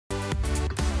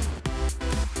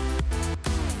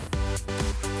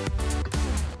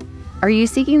Are you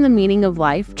seeking the meaning of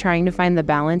life, trying to find the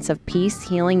balance of peace,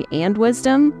 healing, and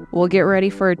wisdom? Well, get ready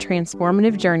for a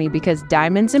transformative journey because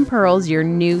Diamonds and Pearls, your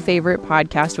new favorite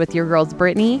podcast with your girls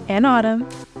Brittany and Autumn,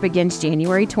 begins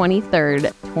January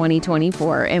 23rd,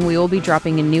 2024, and we will be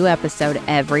dropping a new episode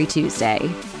every Tuesday.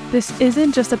 This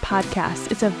isn't just a podcast,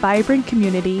 it's a vibrant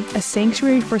community, a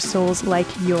sanctuary for souls like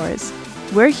yours.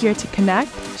 We're here to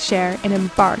connect, share, and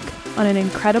embark on an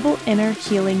incredible inner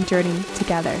healing journey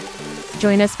together.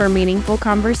 Join us for meaningful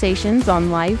conversations on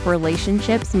life,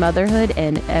 relationships, motherhood,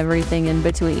 and everything in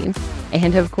between.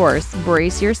 And of course,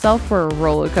 brace yourself for a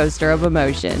roller coaster of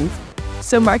emotions.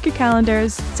 So mark your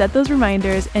calendars, set those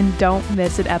reminders, and don't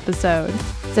miss an episode.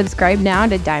 Subscribe now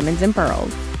to Diamonds and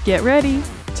Pearls. Get ready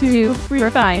to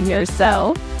refine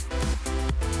yourself.